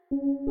Can't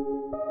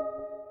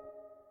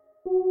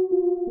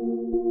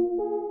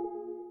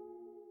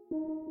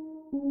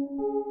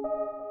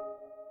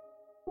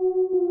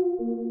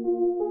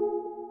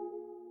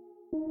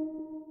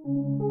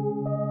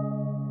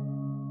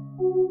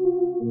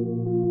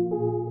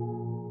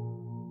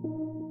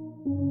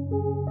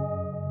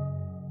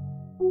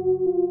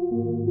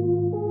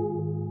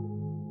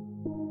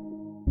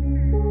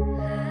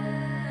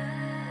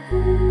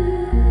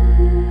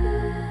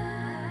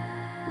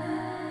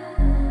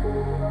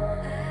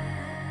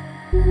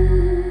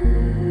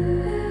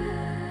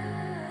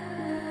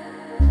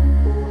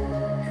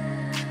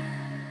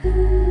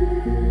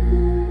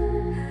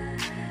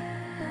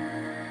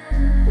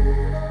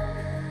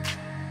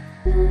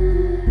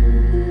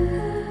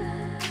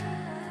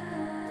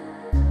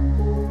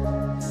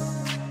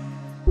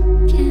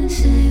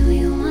say what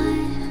you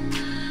want,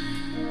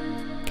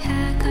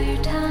 can't call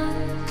your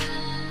tongue.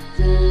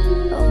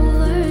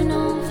 Over and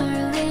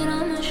over, laid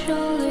on my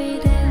shoulder,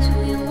 that's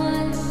what you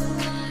want.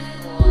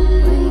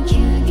 When you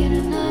can't get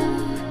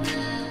enough,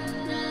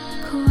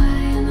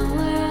 quiet in the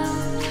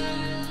world.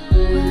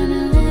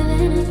 Wanna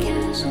live in a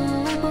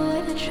castle, wipe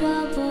away the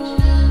trouble.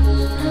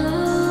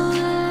 Oh,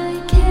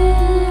 I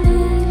can't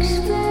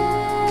explain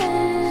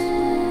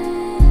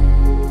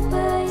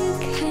why you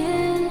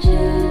can't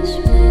just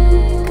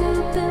pick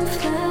up and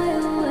fly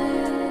away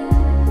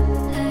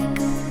like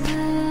a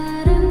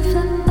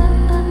butterfly,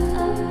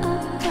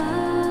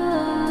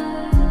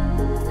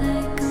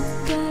 like a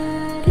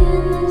bird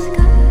in the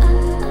sky.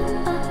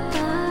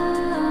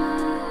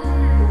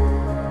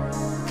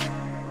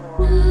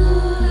 No,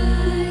 I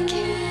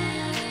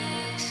can't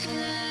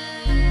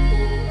explain why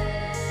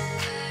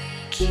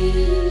you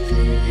can't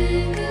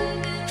pick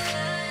up and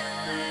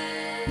fly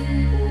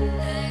away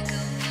like a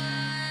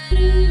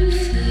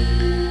butterfly,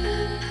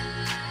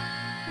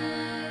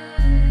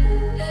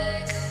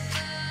 like a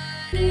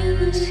bird in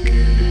the sky.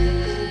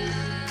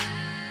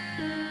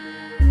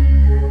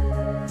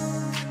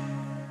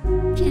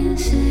 Can't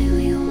say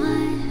what you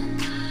want,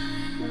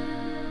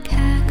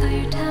 can't call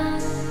your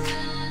tongue.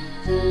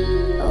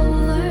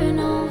 Over and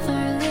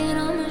over, laid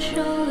on my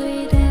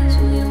shoulder, that's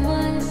what you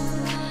want.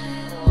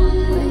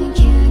 When you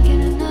can't get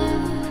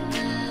enough,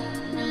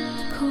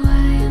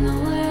 quiet in the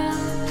world.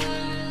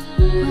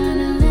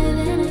 Wanna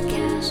live in a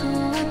castle,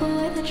 wipe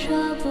away the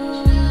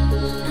trouble.